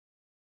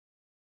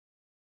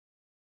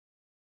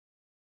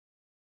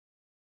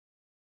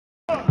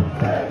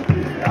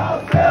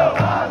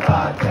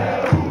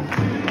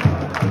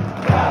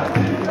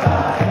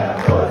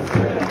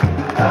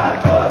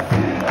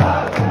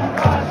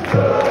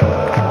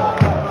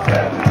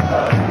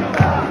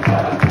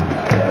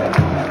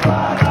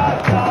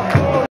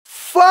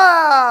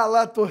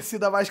Fala,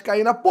 torcida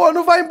vascaína. Pô,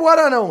 não vai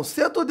embora não.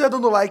 Senta o dedo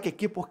no like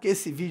aqui porque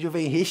esse vídeo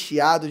vem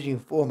recheado de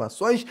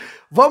informações.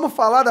 Vamos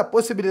falar da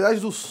possibilidade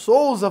do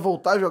Souza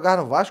voltar a jogar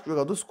no Vasco. O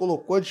jogador se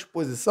colocou à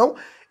disposição.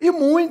 E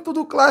muito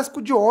do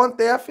clássico de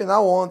ontem.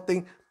 Afinal,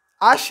 ontem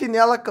a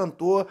chinela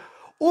cantou.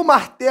 O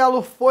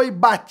martelo foi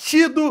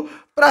batido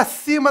pra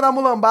cima da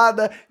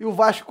mulambada. E o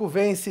Vasco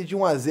vence de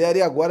 1-0.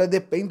 E agora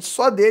depende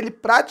só dele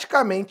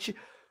praticamente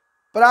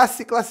para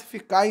se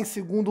classificar em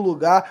segundo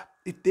lugar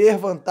e ter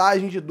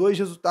vantagem de 2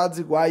 resultados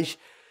iguais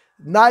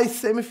nas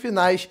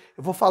semifinais.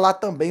 Eu vou falar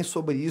também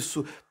sobre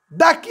isso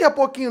daqui a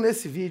pouquinho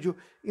nesse vídeo,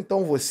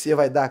 então você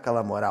vai dar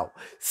aquela moral.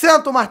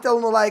 Senta o martelo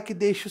no like,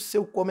 deixa o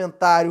seu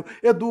comentário.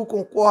 Edu,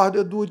 concordo,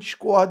 Edu,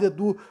 discordo,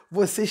 Edu,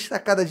 você está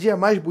cada dia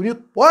mais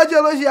bonito. Pode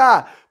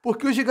elogiar,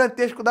 porque o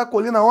gigantesco da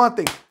colina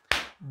ontem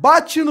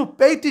bate no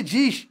peito e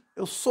diz: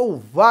 eu sou o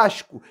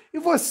Vasco. E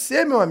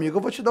você, meu amigo,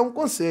 eu vou te dar um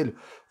conselho.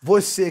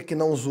 Você que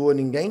não zoou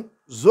ninguém,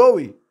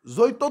 zoe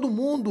todo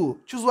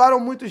mundo. Te zoaram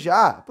muito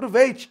já.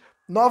 Aproveite.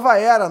 Nova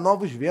era,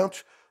 novos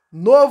ventos,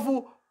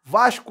 novo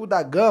Vasco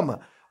da Gama.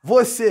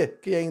 Você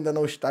que ainda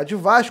não está de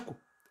Vasco,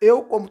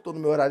 eu, como estou no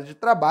meu horário de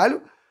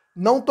trabalho,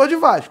 não estou de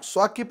Vasco,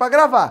 só aqui para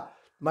gravar.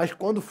 Mas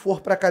quando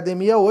for para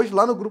academia hoje,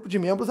 lá no grupo de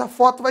membros, a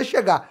foto vai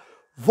chegar.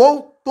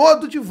 Vou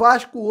todo de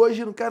Vasco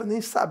hoje, não quero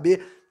nem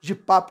saber de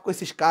papo com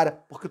esses caras,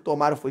 porque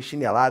tomaram foi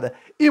chinelada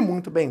e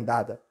muito bem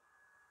dada.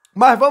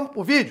 Mas vamos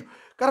pro vídeo.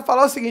 Quero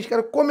falar o seguinte,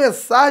 quero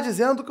começar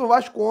dizendo que o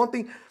Vasco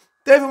ontem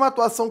teve uma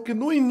atuação que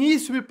no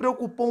início me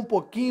preocupou um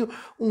pouquinho,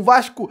 um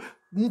Vasco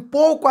um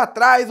pouco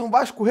atrás, um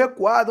Vasco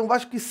recuado, um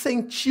Vasco que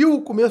sentiu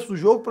o começo do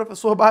jogo, o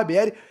professor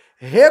Barbieri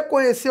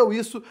reconheceu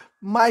isso,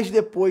 mas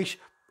depois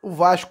o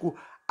Vasco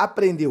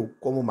aprendeu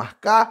como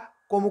marcar,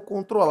 como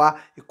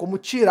controlar e como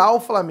tirar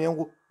o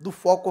Flamengo do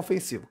foco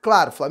ofensivo.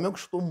 Claro, o Flamengo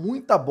chutou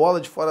muita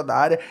bola de fora da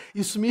área,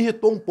 isso me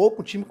irritou um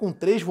pouco, um time com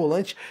 3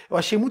 volantes, eu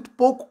achei muito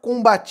pouco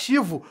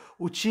combativo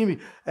o time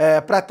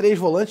para 3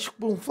 volantes,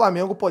 com o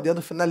Flamengo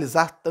podendo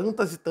finalizar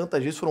tantas e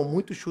tantas vezes, foram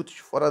muitos chutes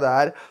de fora da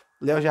área,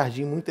 Léo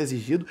Jardim muito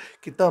exigido,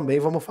 que também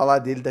vamos falar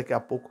dele daqui a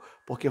pouco,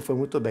 porque foi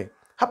muito bem.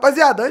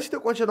 Rapaziada, antes de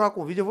eu continuar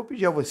com o vídeo, eu vou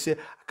pedir a você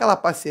aquela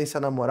paciência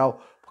na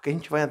moral, porque a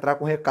gente vai entrar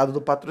com o recado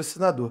do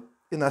patrocinador,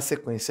 e na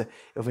sequência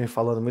eu venho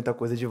falando muita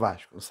coisa de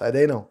Vasco, não sai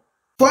daí não.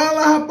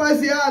 Fala,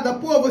 rapaziada!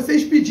 Pô,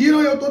 vocês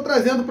pediram e eu tô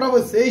trazendo pra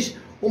vocês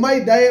uma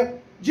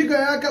ideia de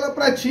ganhar aquela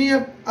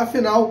pratinha.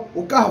 Afinal,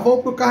 o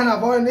carvão pro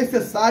carnaval é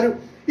necessário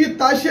e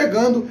tá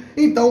chegando.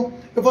 Então,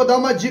 eu vou dar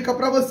uma dica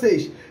pra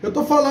vocês. Eu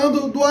tô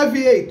falando do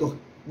Aviator.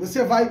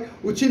 Você vai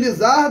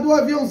utilizar do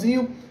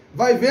aviãozinho,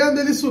 vai vendo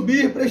ele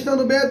subir,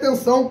 prestando bem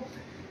atenção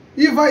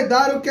e vai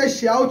dar o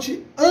cash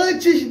out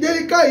antes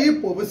dele cair,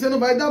 pô. Você não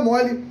vai dar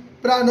mole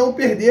pra não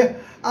perder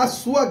a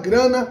sua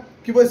grana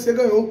que você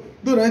ganhou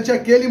durante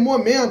aquele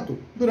momento,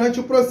 durante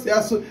o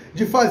processo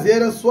de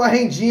fazer a sua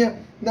rendinha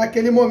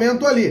naquele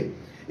momento ali.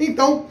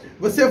 Então,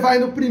 você vai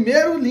no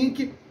primeiro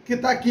link que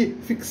está aqui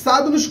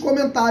fixado nos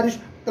comentários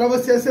para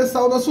você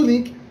acessar o nosso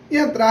link e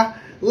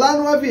entrar lá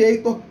no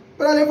Aviator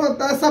para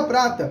levantar essa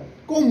prata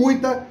com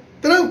muita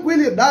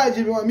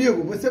tranquilidade, meu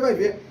amigo. Você vai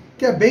ver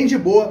que é bem de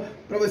boa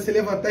para você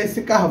levantar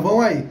esse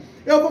carvão aí.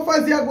 Eu vou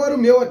fazer agora o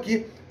meu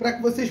aqui para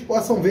que vocês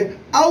possam ver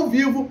ao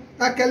vivo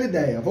aquela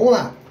ideia. Vamos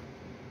lá.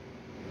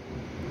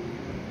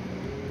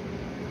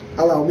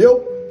 Olha lá, o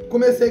meu,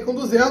 comecei com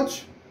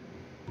 200.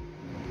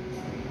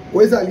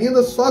 Coisa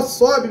linda, só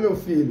sobe, meu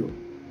filho.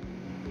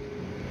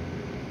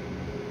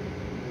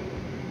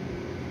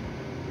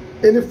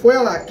 Ele foi,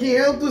 olha lá,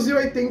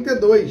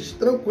 582.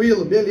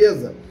 Tranquilo,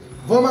 beleza.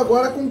 Vamos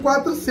agora com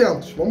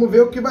 400. Vamos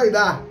ver o que vai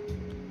dar.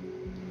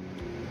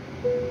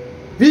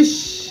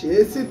 Vixe,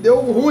 esse deu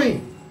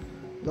ruim.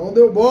 Não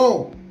deu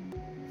bom.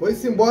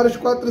 Foi-se embora os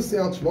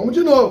 400. Vamos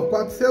de novo,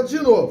 400 de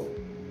novo.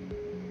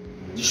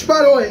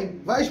 Disparou,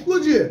 hein? Vai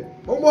explodir.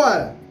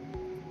 Vambora.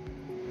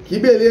 Que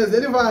beleza,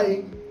 ele vai,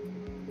 hein?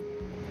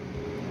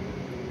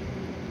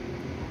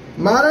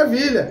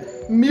 Maravilha.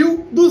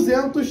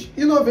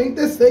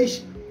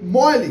 1.296.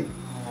 Mole.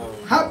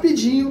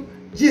 Rapidinho,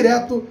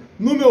 direto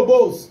no meu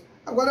bolso.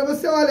 Agora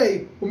você olha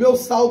aí o meu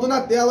saldo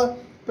na tela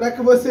para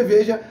que você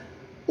veja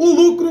o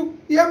lucro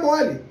e a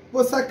mole.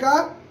 Vou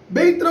sacar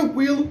bem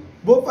tranquilo,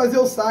 vou fazer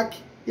o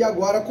saque e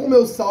agora com o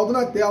meu saldo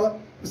na tela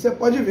você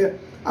pode ver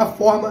a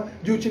forma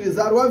de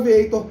utilizar o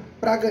Aviator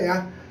para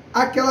ganhar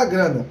aquela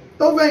grana.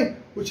 Então vem,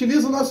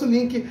 utiliza o nosso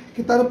link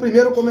que está no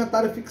primeiro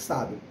comentário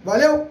fixado.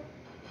 Valeu?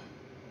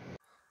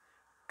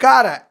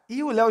 Cara,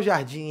 e o Léo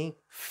Jardim, hein?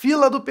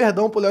 Fila do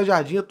perdão pro Léo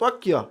Jardim. Eu tô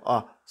aqui,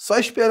 ó, só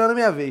esperando a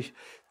minha vez.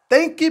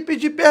 Tem que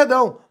pedir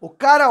perdão. O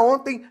cara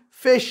ontem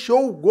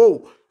fechou o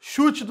gol.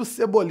 Chute do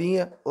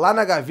Cebolinha lá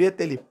na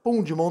gaveta, ele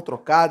pum de mão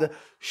trocada.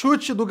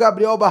 Chute do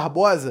Gabriel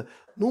Barbosa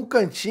num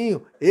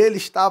cantinho, ele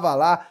estava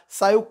lá,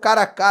 saiu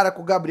cara a cara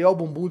com o Gabriel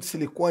Bumbum de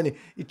Silicone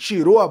e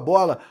tirou a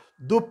bola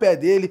do pé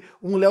dele.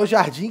 Um Léo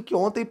Jardim que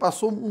ontem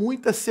passou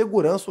muita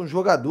segurança, um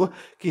jogador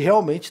que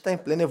realmente está em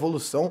plena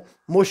evolução,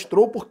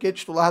 mostrou por que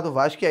titular do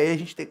Vasco, e aí a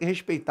gente tem que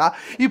respeitar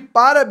e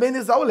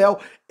parabenizar o Léo.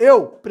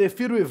 Eu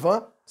prefiro o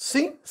Ivan,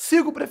 Sim,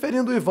 sigo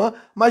preferindo o Ivan,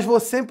 mas vou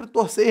sempre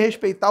torcer e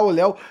respeitar o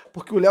Léo,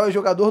 porque o Léo é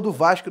jogador do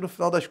Vasco e no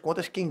final das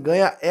contas quem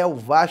ganha é o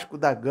Vasco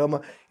da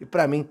Gama e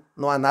pra mim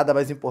não há nada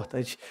mais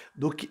importante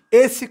do que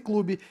esse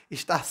clube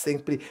estar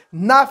sempre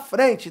na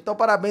frente. Então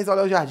parabéns ao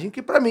Léo Jardim,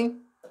 que pra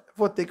mim,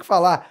 vou ter que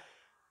falar,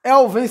 é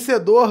o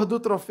vencedor do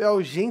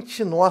troféu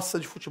Gente Nossa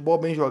de Futebol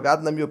Bem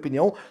Jogado, na minha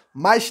opinião.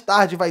 Mais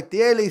tarde vai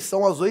ter a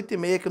eleição às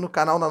 8h30 aqui no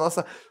canal, na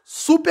nossa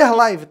super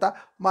live, tá?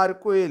 Mário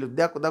Coelho,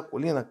 Deco da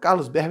Colina,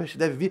 Carlos Berbert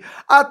deve vir,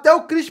 até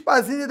o Cris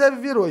Pazini deve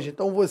vir hoje.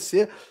 Então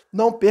você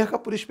não perca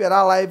por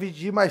esperar a live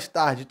de mais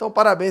tarde. Então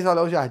parabéns ao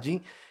Léo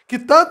Jardim, que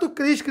tanto o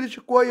Cris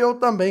criticou e eu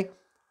também.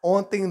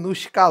 Ontem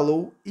nos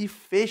calou e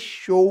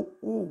fechou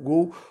o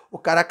gol. O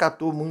cara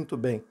catou muito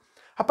bem.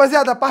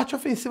 Rapaziada, a parte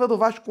ofensiva do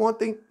Vasco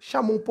ontem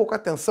chamou um pouco a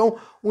atenção.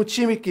 Um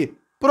time que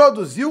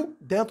produziu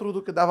dentro do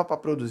que dava para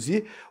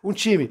produzir. Um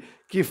time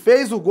que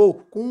fez o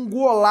gol com um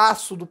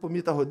golaço do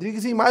Pumita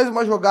Rodrigues. E em mais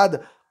uma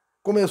jogada,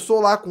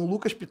 começou lá com o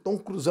Lucas Piton,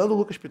 cruzando o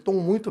Lucas Piton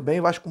muito bem.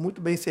 Vasco muito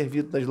bem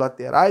servido nas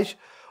laterais.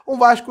 Um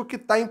Vasco que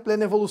está em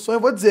plena evolução. Eu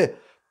vou dizer,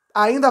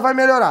 ainda vai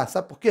melhorar.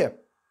 Sabe por quê?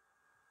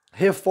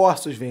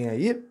 Reforços vêm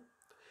aí.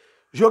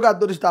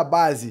 Jogadores da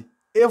base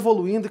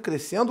evoluindo e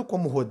crescendo,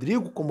 como o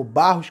Rodrigo, como o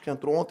Barros, que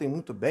entrou ontem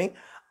muito bem.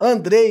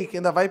 Andrei, que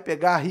ainda vai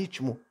pegar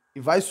ritmo e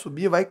vai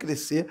subir, vai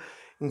crescer.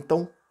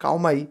 Então,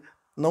 calma aí,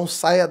 não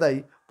saia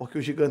daí, porque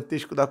o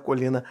gigantesco da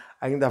colina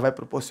ainda vai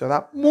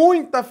proporcionar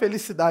muita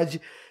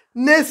felicidade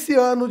nesse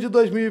ano de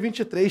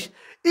 2023.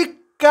 E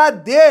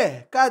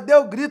cadê? Cadê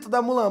o grito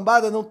da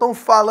mulambada? Não estão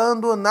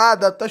falando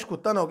nada. Tá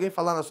escutando alguém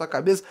falar na sua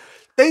cabeça?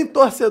 Tem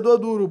torcedor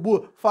do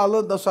Urubu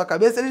falando da sua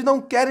cabeça, eles não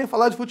querem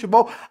falar de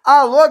futebol.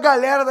 Alô,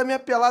 galera da minha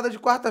pelada de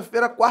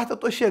quarta-feira. Quarta eu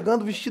tô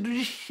chegando vestido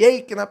de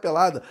shake na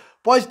pelada.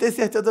 Pode ter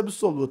certeza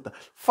absoluta.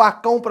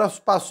 Facão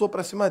passou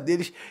pra cima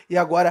deles e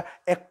agora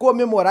é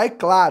comemorar. E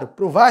claro,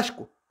 pro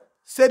Vasco,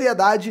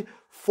 seriedade,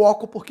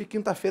 foco, porque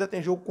quinta-feira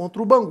tem jogo contra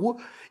o Bangu.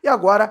 E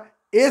agora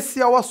esse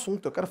é o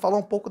assunto. Eu quero falar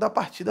um pouco da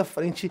partida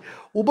frente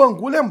ao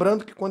Bangu.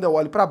 Lembrando que quando eu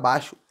olho pra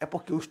baixo é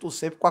porque eu estou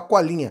sempre com a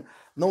colinha.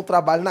 Não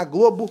trabalho na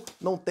Globo,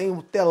 não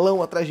tenho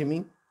telão atrás de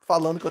mim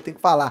falando que eu tenho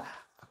que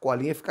falar. A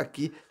colinha fica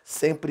aqui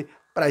sempre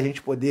pra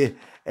gente poder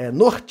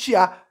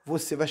nortear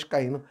você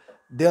vascaíno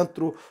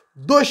dentro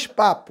dos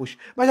papos.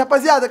 Mas,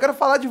 rapaziada, eu quero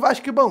falar de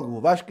Vasco e Bangu.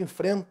 O Vasco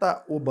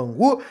enfrenta o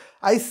Bangu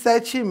às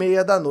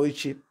 7h30 da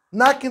noite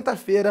na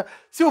quinta-feira.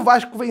 Se o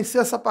Vasco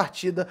vencer essa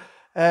partida,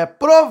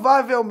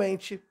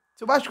 provavelmente...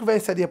 Se o Vasco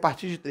venceria a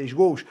partir de 3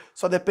 gols,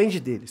 só depende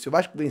dele. Se o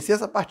Vasco vencer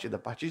essa partida a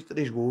partir de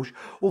 3 gols,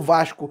 o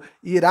Vasco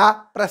irá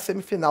para a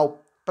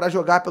semifinal para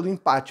jogar pelo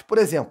empate. Por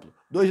exemplo,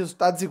 2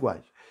 resultados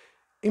iguais.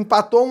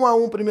 Empatou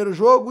 1-1 o primeiro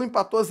jogo,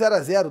 empatou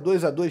 0-0,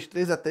 2-2,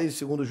 3-3 o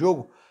segundo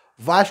jogo.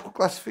 Vasco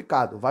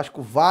classificado. O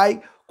Vasco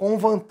vai com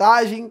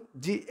vantagem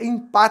de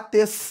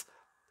empates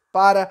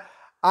para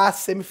a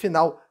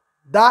semifinal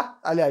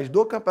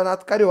do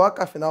Campeonato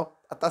Carioca. Afinal,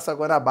 a Taça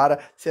Guanabara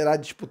será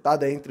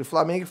disputada entre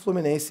Flamengo e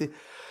Fluminense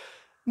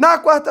na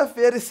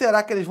quarta-feira. E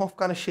será que eles vão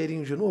ficar no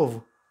cheirinho de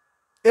novo?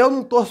 Eu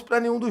não torço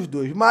pra nenhum dos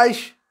dois,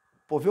 mas,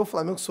 pô, ver o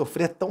Flamengo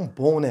sofrer é tão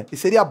bom, né? E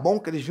seria bom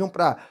que eles vinham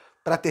pra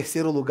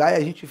terceiro lugar e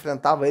a gente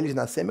enfrentava eles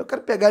na semi. Eu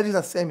quero pegar eles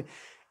na semi.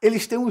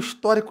 Eles têm um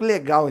histórico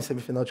legal em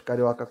semifinal de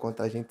Carioca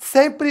contra a gente.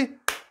 Sempre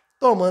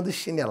tomando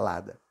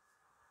chinelada.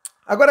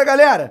 Agora,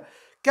 galera,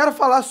 quero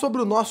falar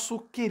sobre o nosso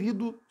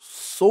querido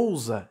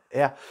Souza.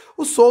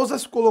 O Souza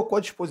se colocou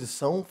à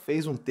disposição,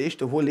 fez um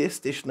texto, eu vou ler esse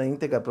texto na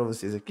íntegra pra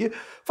vocês aqui,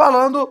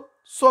 falando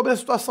sobre a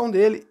situação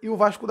dele e o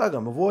Vasco da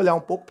Gama. Eu vou olhar um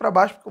pouco para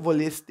baixo, porque eu vou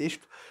ler esse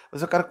texto,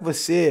 mas eu quero que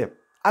você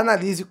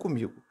analise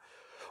comigo.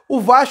 O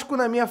Vasco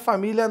na minha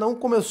família não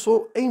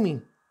começou em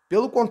mim.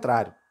 Pelo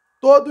contrário,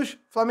 todos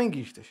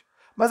flamenguistas.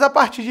 Mas a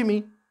partir de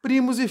mim,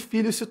 primos e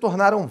filhos se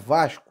tornaram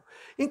Vasco.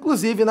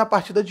 Inclusive, na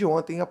partida de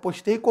ontem,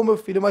 apostei com meu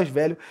filho mais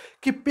velho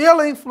que,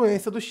 pela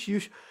influência dos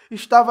tios,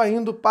 estava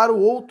indo para o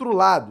outro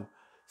lado.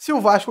 Se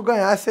o Vasco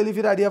ganhasse, ele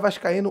viraria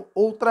vascaíno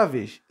outra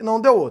vez. E não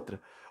deu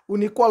outra. O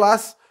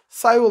Nicolás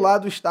saiu lá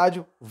do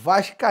estádio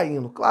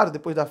vascaíno. Claro,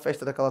 depois da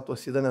festa daquela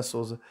torcida, né,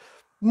 Souza?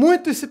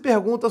 Muitos se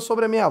perguntam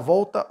sobre a minha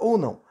volta ou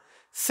não.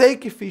 Sei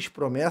que fiz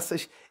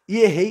promessas e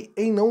errei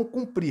em não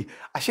cumprir.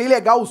 Achei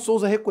legal o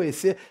Souza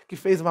reconhecer que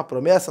fez uma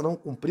promessa, não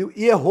cumpriu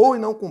e errou em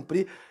não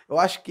cumprir. Eu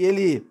acho que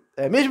ele,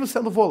 mesmo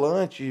sendo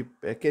volante,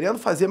 querendo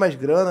fazer mais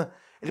grana,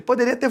 ele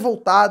poderia ter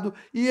voltado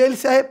e ele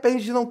se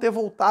arrepende de não ter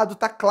voltado.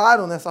 Tá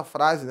claro nessa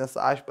frase,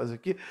 nessa aspas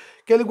aqui,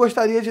 que ele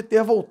gostaria de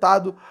ter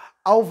voltado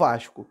ao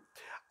Vasco.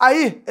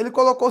 Aí ele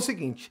colocou o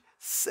seguinte,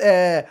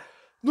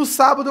 no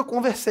sábado eu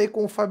conversei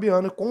com o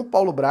Fabiano e com o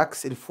Paulo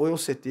Brax, ele foi ao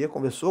CT,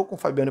 conversou com o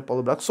Fabiano e o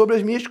Paulo Brax sobre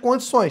as minhas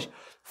condições.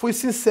 Fui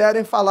sincero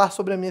em falar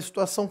sobre a minha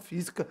situação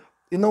física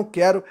e não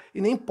quero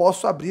e nem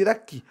posso abrir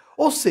aqui.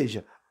 Ou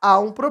seja, há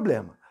um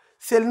problema.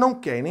 Se ele não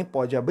quer e nem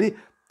pode abrir,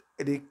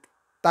 ele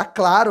tá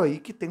claro aí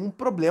que tem um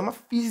problema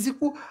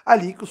físico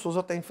ali que o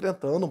Souza está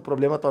enfrentando, um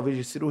problema talvez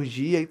de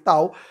cirurgia e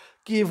tal,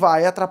 que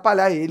vai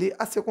atrapalhar ele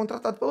a ser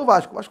contratado pelo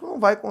Vasco. O Vasco não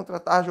vai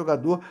contratar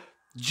jogador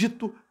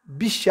dito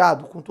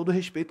bichado, com todo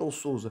respeito ao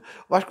Souza.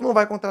 O Vasco não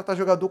vai contratar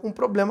jogador com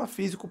problema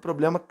físico,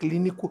 problema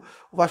clínico.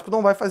 O Vasco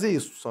não vai fazer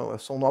isso.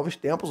 São novos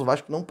tempos, o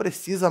Vasco não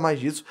precisa mais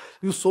disso.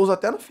 E o Souza,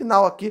 até no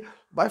final aqui,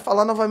 vai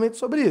falar novamente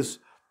sobre isso.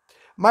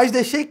 Mas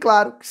deixei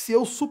claro que se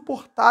eu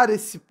suportar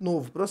esse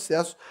novo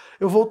processo,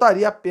 eu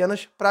voltaria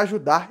apenas para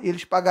ajudar e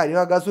eles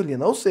pagariam a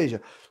gasolina. Ou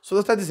seja, o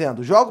Souza está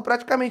dizendo, jogo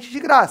praticamente de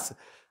graça.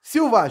 Se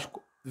o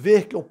Vasco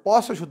ver que eu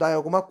posso ajudar em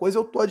alguma coisa,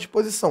 eu estou à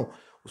disposição.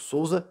 O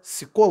Souza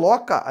se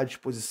coloca à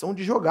disposição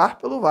de jogar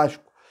pelo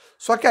Vasco.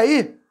 Só que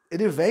aí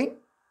ele vem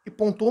e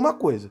pontua uma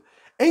coisa.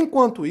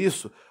 Enquanto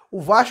isso,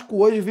 o Vasco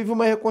hoje vive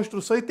uma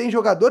reconstrução e tem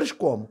jogadores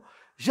como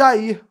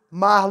Jair,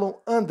 Marlon,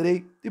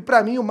 Andrei e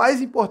para mim o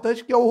mais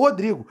importante que é o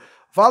Rodrigo.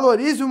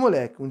 Valorize o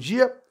moleque. Um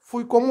dia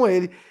fui como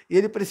ele e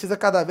ele precisa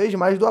cada vez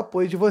mais do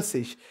apoio de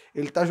vocês.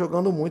 Ele está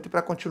jogando muito e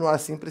para continuar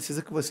assim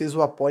precisa que vocês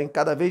o apoiem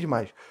cada vez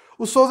mais.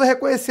 O Souza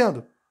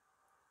reconhecendo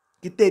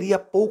que teria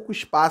pouco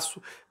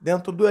espaço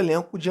dentro do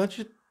elenco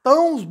diante de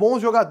tantos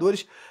bons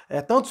jogadores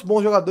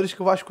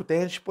que o Vasco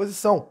tem à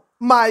disposição.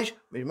 Mas,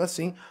 mesmo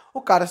assim,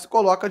 o cara se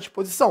coloca à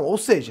disposição. Ou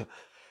seja,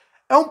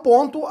 é um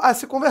ponto a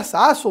se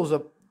conversar,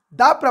 Souza.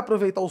 Dá para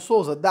aproveitar o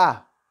Souza?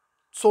 Dá.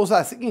 Souza,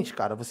 é o seguinte,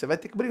 cara, você vai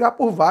ter que brigar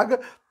por vaga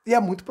e é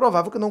muito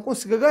provável que não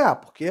consiga ganhar,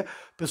 porque o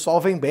pessoal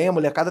vem bem, a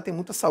molecada tem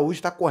muita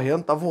saúde, tá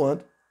correndo, tá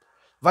voando.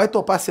 Vai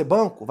topar ser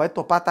banco? Vai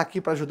topar estar aqui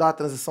para ajudar a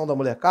transição da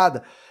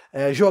molecada?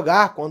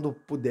 Jogar quando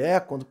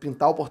puder, quando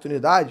pintar a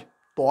oportunidade?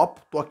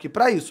 Topo, tô aqui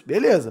para isso.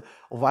 Beleza.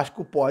 O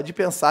Vasco pode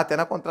pensar até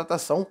na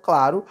contratação,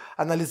 claro,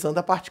 analisando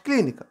a parte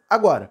clínica.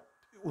 Agora,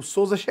 o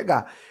Souza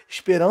chegar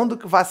esperando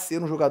que vá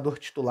ser um jogador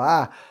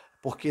titular,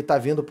 porque tá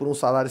vindo por um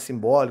salário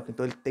simbólico,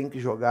 então ele tem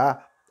que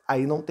jogar,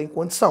 aí não tem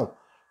condição.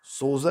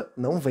 Souza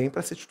não vem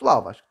para ser titular.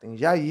 O Vasco tem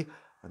Jair,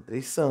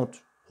 Andrei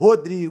Santos,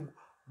 Rodrigo,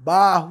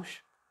 Barros,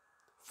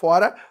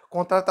 fora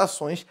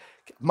contratações.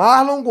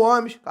 Marlon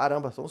Gomes,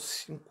 caramba, são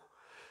 5.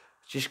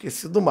 Tinha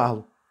esquecido do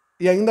Marlon.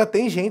 E ainda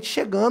tem gente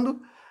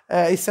chegando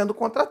e sendo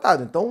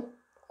contratado. Então,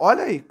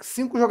 olha aí,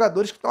 5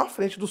 jogadores que estão à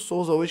frente do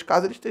Souza hoje,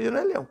 caso ele esteja no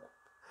elenco.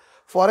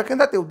 Fora que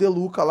ainda tem o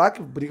Deluca lá,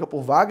 que briga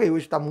por vaga e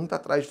hoje está muito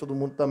atrás de todo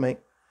mundo também.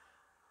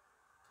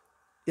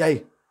 E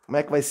aí, como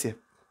é que vai ser?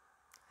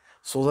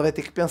 Souza vai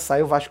ter que pensar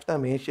e o Vasco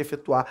também de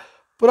efetuar.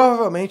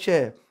 Provavelmente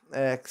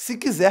se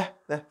quiser,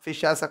 né,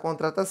 fechar essa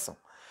contratação.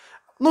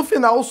 No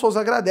final, o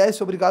Souza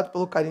agradece, obrigado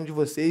pelo carinho de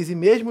vocês, e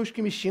mesmo os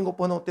que me xingam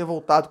por não ter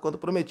voltado quando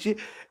prometi,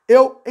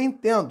 eu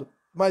entendo,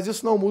 mas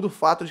isso não muda o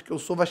fato de que eu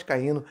sou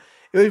vascaíno,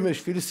 eu e meus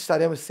filhos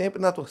estaremos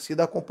sempre na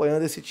torcida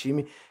acompanhando esse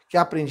time que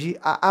aprendi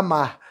a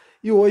amar.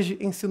 E hoje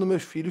ensino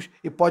meus filhos,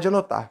 e pode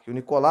anotar, que o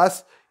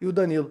Nicolás e o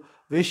Danilo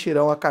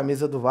vestirão a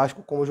camisa do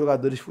Vasco como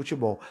jogadores de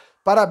futebol.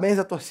 Parabéns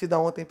à torcida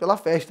ontem pela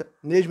festa,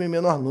 mesmo em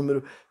menor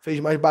número, fez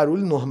mais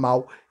barulho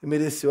normal e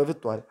mereceu a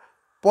vitória.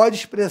 Pode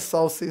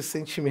expressar o seu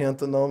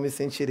sentimento, não me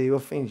sentirei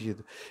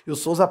ofendido. E o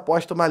Souza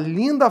posta uma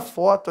linda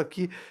foto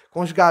aqui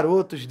com os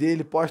garotos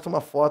dele, posta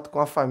uma foto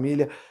com a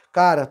família.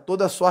 Cara,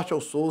 toda sorte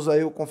ao Souza.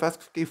 Eu confesso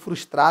que fiquei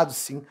frustrado,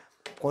 sim,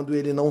 quando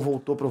ele não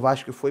voltou para o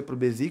Vasco e foi para o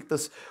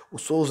Besiktas. O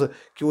Souza,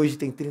 que hoje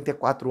tem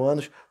 34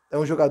 anos, é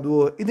um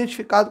jogador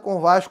identificado com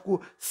o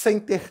Vasco sem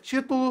ter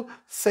título,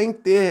 sem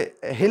ter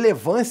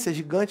relevância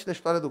gigante na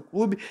história do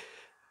clube,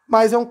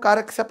 mas é um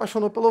cara que se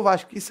apaixonou pelo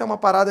Vasco. Isso é uma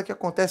parada que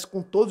acontece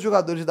com todos os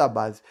jogadores da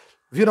base.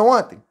 Viram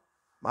ontem?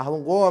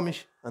 Marlon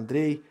Gomes,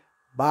 Andrei,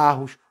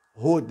 Barros,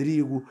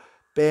 Rodrigo,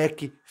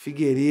 Peck,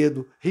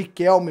 Figueiredo,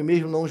 Riquelme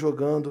mesmo não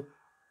jogando,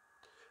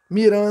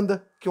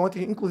 Miranda, que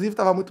ontem inclusive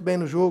estava muito bem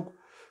no jogo.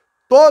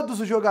 Todos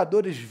os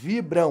jogadores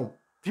vibram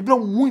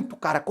muito,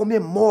 cara,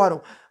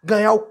 comemoram.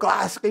 Ganhar o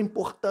clássico é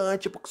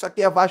importante, porque isso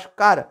aqui é Vasco.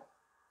 Cara,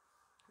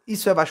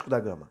 isso é Vasco da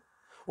Gama.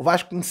 O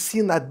Vasco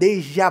ensina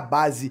desde a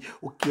base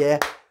o que é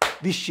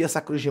vestir essa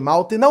cruz de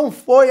malta, e não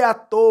foi à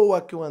toa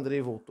que o Andrei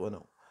voltou,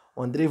 não.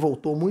 O Andrei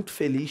voltou muito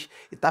feliz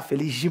e tá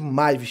feliz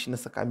demais vestindo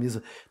essa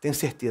camisa. Tenho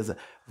certeza,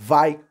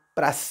 vai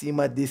pra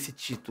cima desse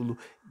título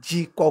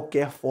de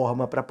qualquer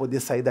forma para poder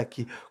sair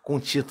daqui com o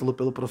título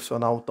pelo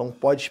profissional. Então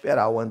pode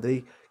esperar, o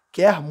Andrei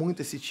quer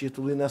muito esse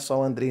título e não é só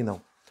o Andrei, não.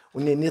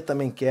 O Nenê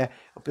também quer,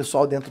 o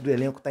pessoal dentro do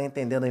elenco está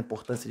entendendo a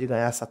importância de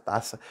ganhar essa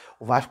taça.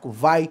 O Vasco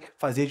vai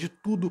fazer de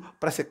tudo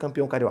para ser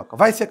campeão carioca.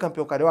 Vai ser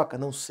campeão carioca?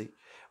 Não sei.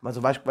 Mas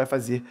o Vasco vai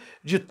fazer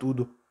de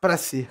tudo para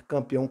ser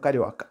campeão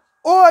carioca.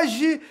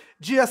 Hoje,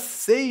 dia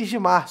 6 de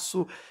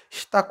março,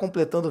 está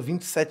completando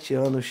 27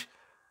 anos.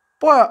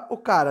 Pô, o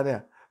cara,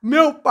 né?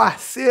 Meu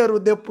parceiro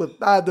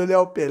deputado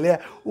Léo Pelé,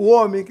 o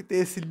homem que tem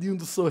esse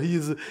lindo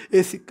sorriso,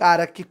 esse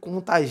cara que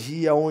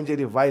contagia onde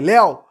ele vai.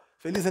 Léo,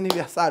 feliz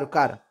aniversário,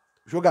 cara.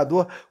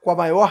 Jogador com a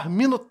maior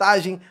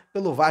minutagem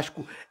pelo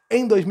Vasco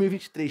em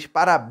 2023.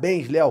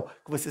 Parabéns, Léo.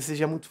 Que você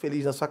seja muito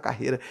feliz na sua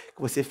carreira,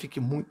 que você fique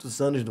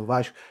muitos anos no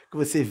Vasco, que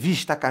você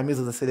vista a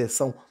camisa da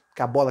seleção,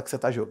 que a bola que você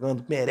tá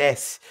jogando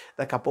merece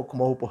daqui a pouco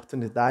uma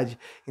oportunidade.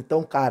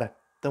 Então, cara,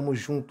 tamo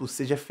junto,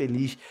 seja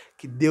feliz,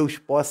 que Deus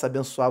possa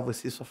abençoar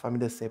você e sua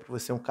família sempre.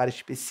 Você é um cara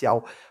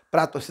especial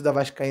pra torcida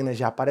vascaína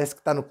já. Parece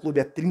que tá no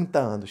clube há 30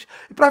 anos.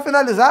 E pra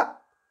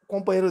finalizar, o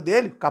companheiro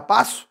dele, o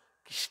Capasso,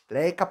 Que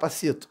estreia, hein,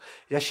 Capacito?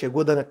 Já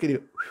chegou dando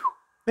aquele...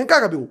 Vem cá,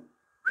 Gabriel.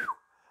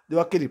 Deu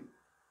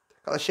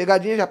aquela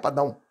chegadinha já pra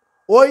dar um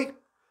oi,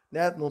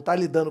 né? Não tá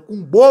lidando com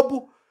um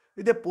bobo.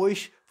 E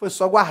depois foi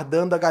só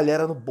guardando a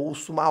galera no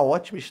bolso. Uma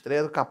ótima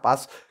estreia do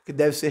Capasso, que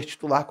deve ser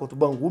titular contra o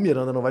Bangu.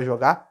 Miranda não vai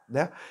jogar,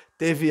 né?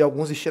 Teve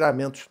alguns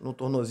estiramentos no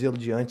tornozelo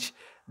diante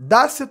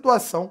da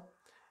situação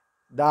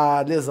da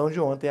lesão de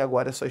ontem.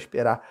 Agora é só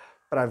esperar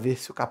para ver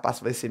se o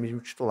Capasso vai ser mesmo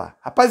titular.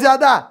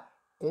 Rapaziada,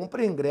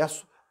 compra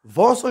ingresso.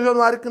 Vão ao São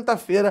Januário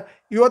quinta-feira.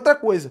 E outra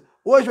coisa,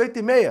 hoje,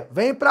 8h30,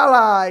 vem pra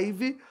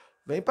live.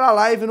 Vem pra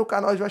live no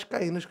canal de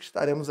Vascaínos, que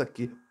estaremos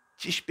aqui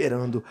te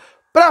esperando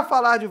pra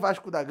falar de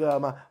Vasco da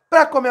Gama,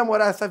 pra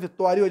comemorar essa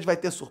vitória. E hoje vai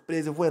ter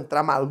surpresa, eu vou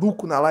entrar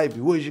maluco na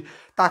live hoje.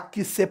 Tá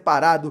aqui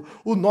separado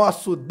o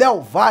nosso Del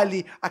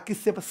Valle, aqui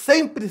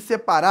sempre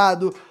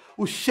separado.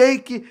 O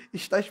Sheik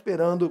está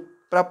esperando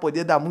pra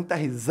poder dar muita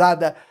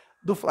risada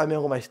do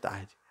Flamengo mais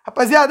tarde.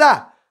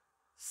 Rapaziada,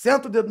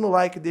 senta o dedo no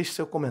like, deixe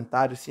seu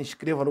comentário, se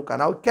inscreva no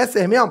canal. Quer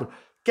ser membro?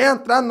 Quer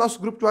entrar no nosso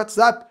grupo de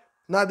WhatsApp?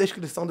 Na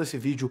descrição desse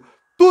vídeo,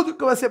 tudo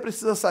que você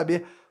precisa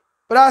saber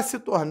para se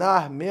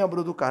tornar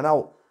membro do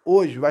canal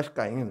Hoje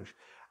Vascaínos.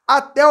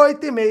 Até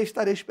 8h30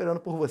 estarei esperando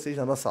por vocês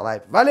na nossa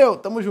live. Valeu,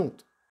 tamo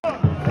junto!